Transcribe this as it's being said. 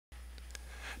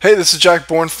Hey, this is Jack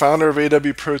Bourne, founder of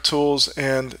AW Pro Tools,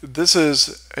 and this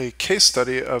is a case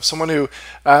study of someone who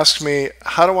asked me,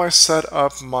 how do I set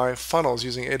up my funnels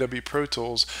using AW Pro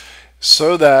Tools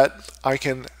so that I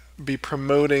can be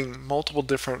promoting multiple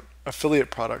different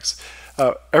affiliate products?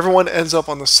 Everyone ends up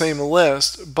on the same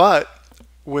list, but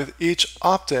with each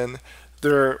opt-in,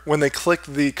 when they click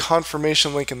the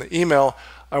confirmation link in the email,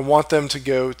 I want them to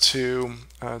go to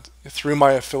through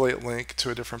my affiliate link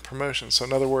to a different promotion. So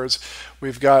in other words,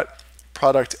 we've got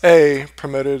product A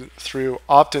promoted through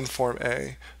opt-in form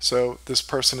A. So this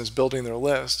person is building their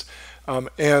list.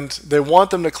 And they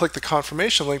want them to click the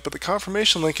confirmation link, but the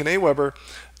confirmation link in AWeber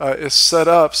is set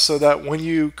up so that when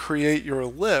you create your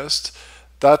list,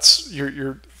 that's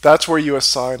where you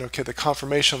assign, okay, the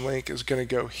confirmation link is going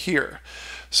to go here.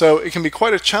 So it can be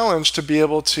quite a challenge to be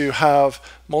able to have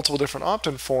multiple different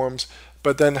opt-in forms,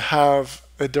 but then have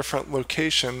a different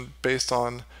location based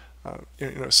on,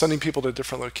 sending people to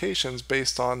different locations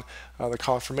based on the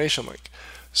confirmation link.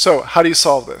 So how do you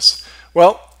solve this?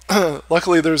 Well,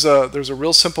 luckily there's a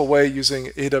real simple way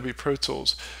using AW Pro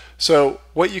Tools. So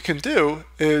what you can do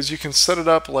is you can set it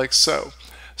up like so.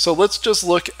 So let's just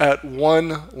look at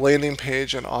one landing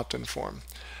page and opt-in form.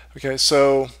 Okay,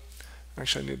 so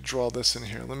actually I need to draw this in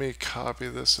here. Let me copy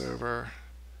this over.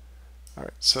 All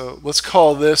right, so let's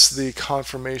call this the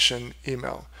confirmation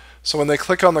email. So when they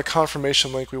click on the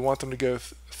confirmation link, we want them to go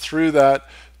through that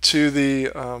to the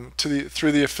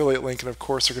through the affiliate link, and of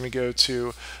course they're going to go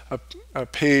to a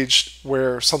page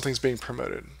where something's being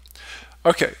promoted.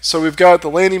 Okay, so we've got the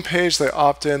landing page. They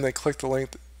opt in, they click the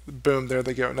link, boom, there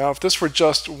they go. Now, if this were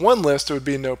just one list, it would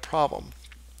be no problem.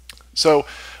 So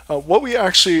what we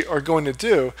actually are going to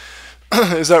do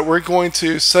is that we're going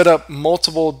to set up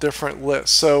multiple different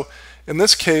lists. So in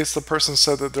this case, the person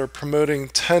said that they're promoting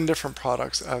 10 different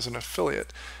products as an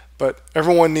affiliate, but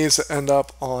everyone needs to end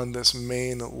up on this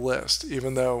main list,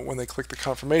 even though when they click the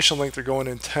confirmation link, they're going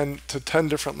in 10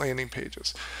 different landing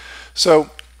pages. So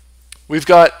we've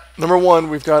got, number one,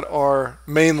 we've got our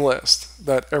main list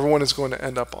that everyone is going to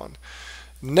end up on.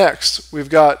 Next, we've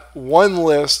got one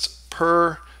list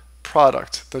per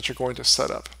product that you're going to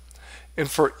set up. And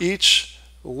for each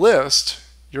list,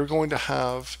 you're going to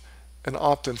have an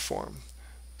opt-in form.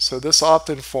 So this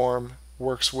opt-in form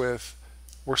works with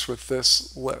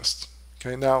this list.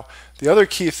 Okay, now the other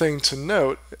key thing to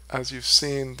note, as you've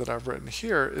seen that I've written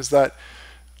here, is that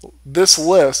this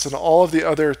list and all of the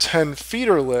other 10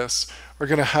 feeder lists are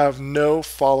going to have no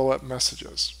follow-up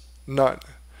messages, none.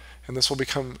 And this will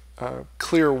become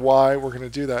clear why we're going to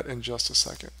do that in just a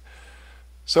second.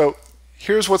 So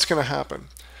here's what's going to happen.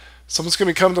 Someone's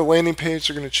going to come to the landing page,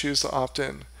 they're going to choose to opt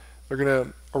in. They're going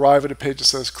to arrive at a page that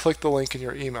says click the link in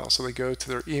your email. So they go to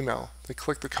their email, they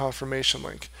click the confirmation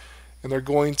link, and they're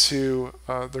going to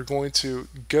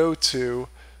go through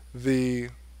the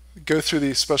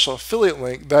special affiliate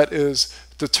link that is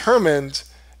determined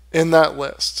in that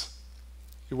list.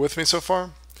 You with me so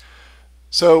far?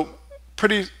 So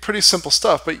pretty simple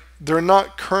stuff, but they're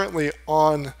not currently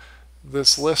on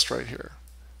this list right here.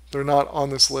 They're not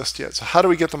on this list yet. So how do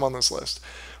we get them on this list?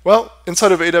 Well,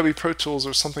 inside of AW Pro Tools,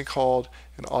 there's something called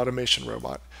an automation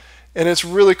robot. And it's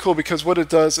really cool because what it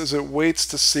does is it waits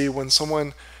to see when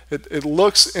someone, it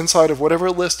looks inside of whatever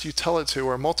list you tell it to,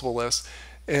 or multiple lists,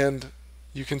 and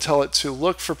you can tell it to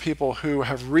look for people who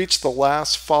have reached the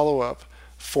last follow-up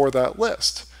for that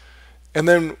list. And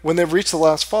then when they've reached the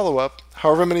last follow-up,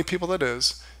 however many people that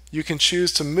is, you can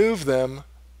choose to move them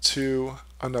to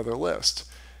another list.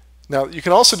 Now, you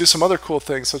can also do some other cool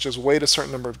things, such as wait a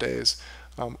certain number of days,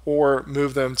 or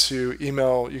move them to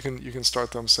email. You can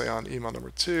start them, say, on email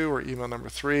number 2 or email number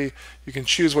 3. You can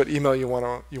choose what email you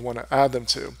want to add them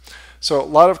to. So a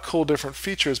lot of cool different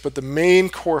features, but the main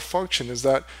core function is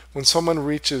that when someone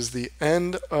reaches the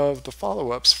end of the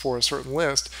follow-ups for a certain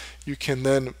list, you can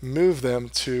then move them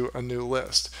to a new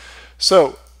list.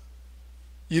 So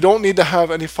you don't need to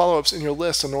have any follow-ups in your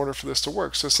list in order for this to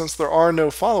work. So since there are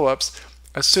no follow-ups,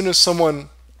 as soon as someone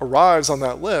arrives on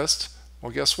that list,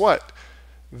 well, guess what?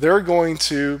 They're going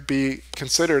to be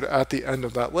considered at the end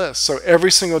of that list. So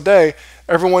every single day,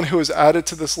 everyone who is added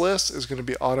to this list is going to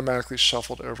be automatically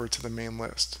shuffled over to the main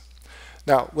list.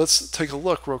 Now, let's take a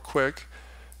look real quick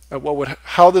at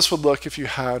how this would look if you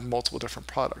had multiple different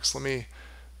products. Let me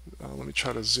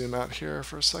try to zoom out here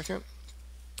for a second,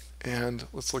 and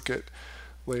let's look at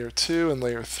layer 2 and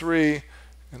layer 3,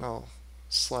 and I'll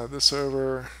slide this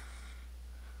over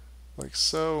like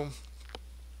so.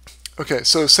 Okay,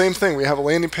 so same thing. We have a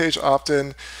landing page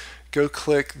opt-in. Go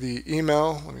click the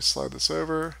email. Let me slide this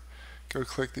over. Go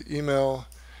click the email,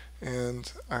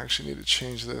 and I actually need to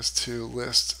change this to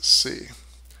list C.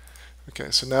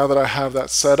 Okay, so now that I have that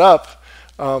set up,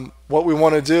 what we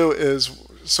want to do is,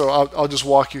 so I'll just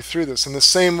walk you through this. In the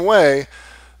same way,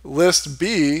 list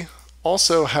B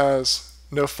also has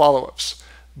no follow-ups,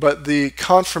 but the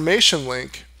confirmation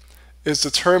link is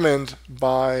determined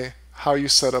by how you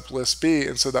set up list B,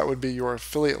 and so that would be your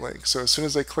affiliate link. So as soon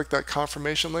as they click that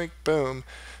confirmation link, boom,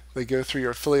 they go through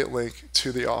your affiliate link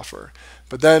to the offer.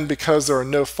 But then because there are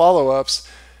no follow-ups,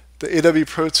 the AW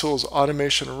Pro Tools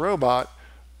automation robot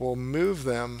will move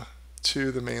them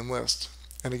to the main list.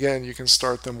 And again, you can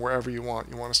start them wherever you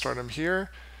want. You want to start them here?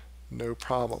 No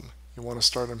problem. You want to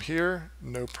start them here?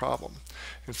 No problem.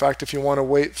 In fact, if you want to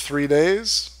wait 3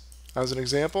 days, as an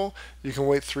example, you can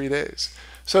wait 3 days.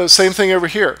 So same thing over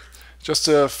here. Just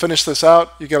to finish this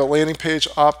out, you get a landing page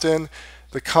opt-in.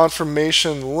 The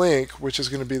confirmation link, which is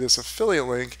going to be this affiliate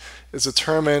link, is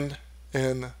determined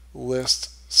in list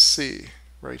C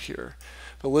right here.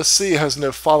 The list C has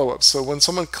no follow-up, so when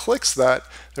someone clicks that,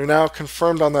 they're now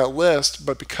confirmed on that list,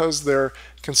 but because they're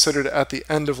considered at the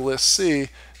end of list C,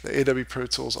 the AW Pro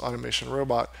Tools automation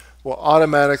robot will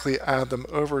automatically add them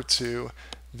over to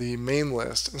the main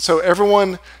list. And so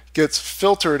everyone gets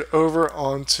filtered over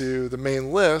onto the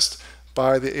main list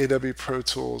by the AW Pro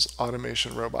Tools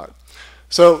automation robot.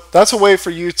 So that's a way for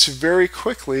you to very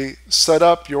quickly set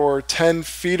up your 10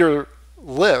 feeder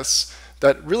lists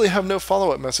that really have no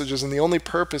follow-up messages, and the only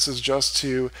purpose is just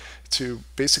to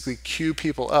basically queue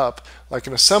people up like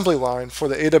an assembly line for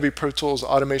the AW Pro Tools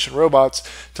automation robots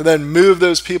to then move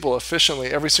those people efficiently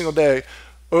every single day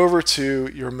over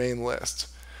to your main list.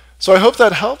 So I hope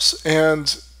that helps,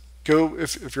 and go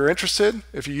if you're interested.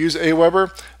 If you use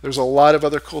AWeber, there's a lot of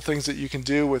other cool things that you can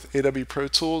do with AW Pro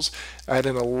Tools. Add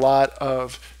in a lot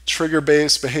of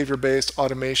trigger-based, behavior-based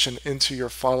automation into your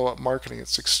follow-up marketing.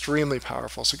 It's extremely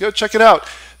powerful. So go check it out.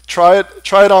 Try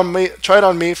it on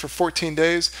me for 14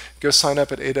 days. Go sign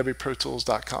up at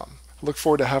awprotools.com. I look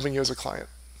forward to having you as a client.